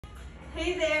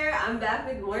Hey there, I'm back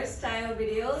with more style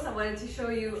videos. I wanted to show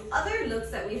you other looks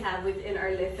that we have within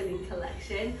our Le Feline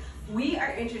collection. We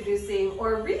are introducing,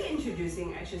 or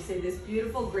reintroducing I should say, this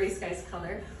beautiful gray skies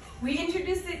color. We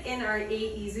introduced it in our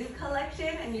Izu collection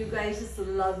and you guys just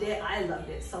loved it. I loved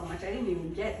it so much. I didn't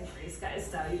even get the gray skies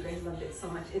style. You guys loved it so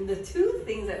much in the two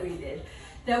things that we did,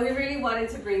 that we really wanted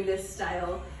to bring this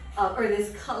style or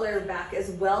this color back,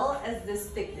 as well as this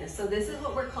thickness. So this is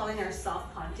what we're calling our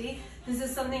soft ponte. This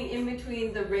is something in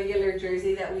between the regular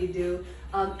jersey that we do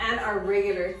and our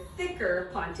regular thicker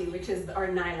ponte, which is our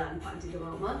nylon ponte de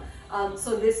Roma.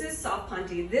 So this is soft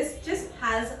ponte. This just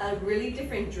has a really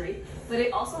different drape, but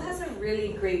it also has a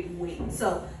really great weight.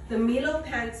 So the Milo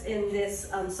pants in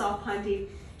this soft ponte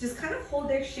just kind of hold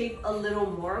their shape a little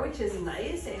more, which is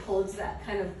nice. It holds that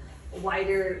kind of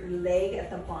wider leg at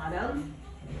the bottom.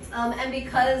 And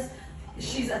because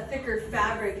she's a thicker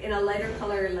fabric in a lighter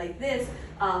color like this,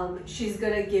 she's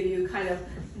gonna give you kind of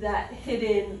that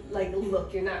hidden like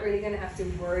look. You're not really gonna have to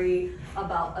worry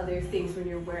about other things when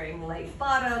you're wearing light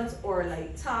bottoms or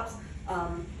light tops.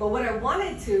 But what I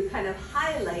wanted to kind of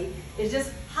highlight is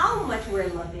just how much we're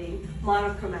loving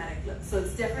monochromatic looks. So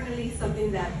it's definitely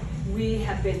something that we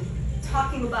have been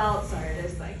talking about. Sorry,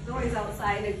 there's like noise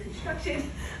outside and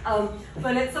construction,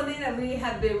 but it's something that we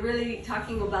have been really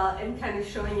talking about and kind of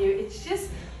showing you. It's just,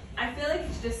 I feel like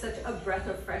it's just such a breath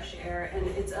of fresh air, and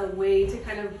it's a way to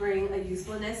kind of bring a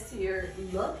usefulness to your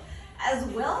look, as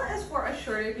well as for us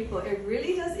shorter people. It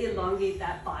really does elongate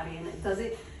that body, and it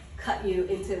doesn't cut you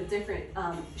into different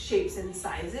shapes and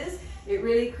sizes. It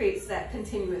really creates that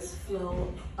continuous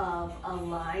flow of a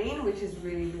line, which is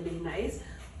really, really nice.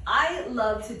 I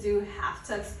love to do half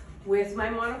tucks with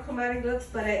my monochromatic looks,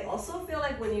 but I also feel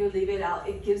like when you leave it out,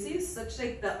 it gives you such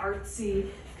like the artsy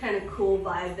kind of cool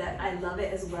vibe that I love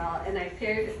it as well. And I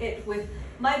paired it with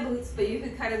my boots, but you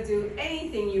could kind of do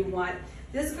anything you want.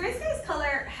 This gray skies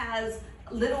color has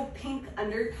little pink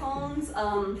undertones,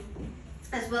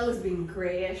 as well as being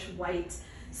grayish white.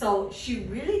 So she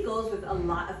really goes with a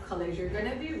lot of colors. You're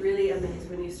gonna be really amazed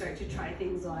when you start to try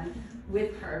things on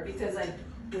with her, because like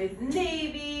with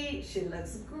navy, she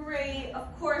looks great.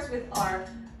 Of course, with our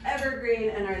evergreen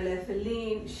and our Le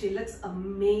Feline, she looks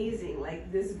amazing. Like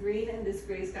this green and this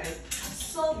gray sky is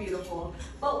so beautiful.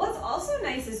 But what's also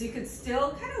nice is you could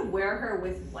still kind of wear her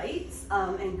with whites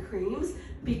and creams,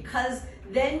 because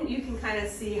then you can kind of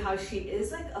see how she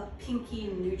is like a pinky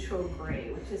neutral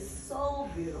gray, which is so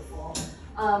beautiful.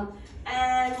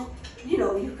 And you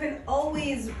know, you can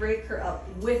always break her up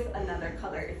with another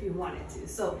color if you wanted to.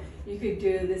 So you could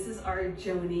do, this is our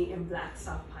Joni in black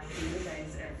soft ponte. You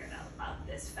guys are gonna love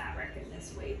this fabric and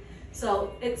this weight.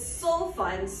 So it's so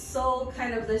fun, so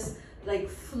kind of this like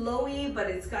flowy, but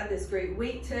it's got this great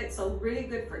weight to it. So really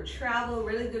good for travel,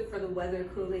 really good for the weather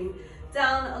cooling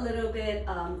down a little bit.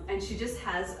 And she just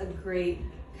has a great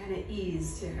kind of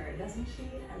ease to her, doesn't she?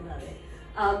 I love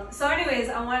it. So anyways,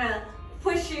 I wanna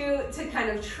push you to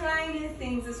kind of try new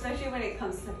things, especially when it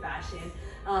comes to fashion.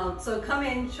 So come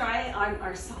in, try on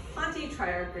our soft ponte,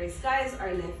 try our gray skies,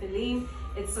 our Le Feline.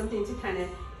 It's something to kind of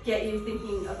get you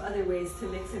thinking of other ways to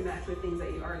mix and match with things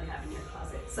that you already have in your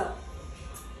closet. So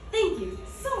thank you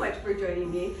so much for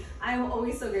joining me. I'm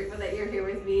always so grateful that you're here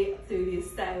with me through these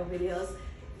style videos.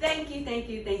 Thank you, thank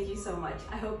you, thank you so much.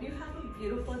 I hope you have a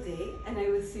beautiful day, and I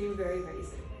will see you very, very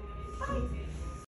soon. Bye.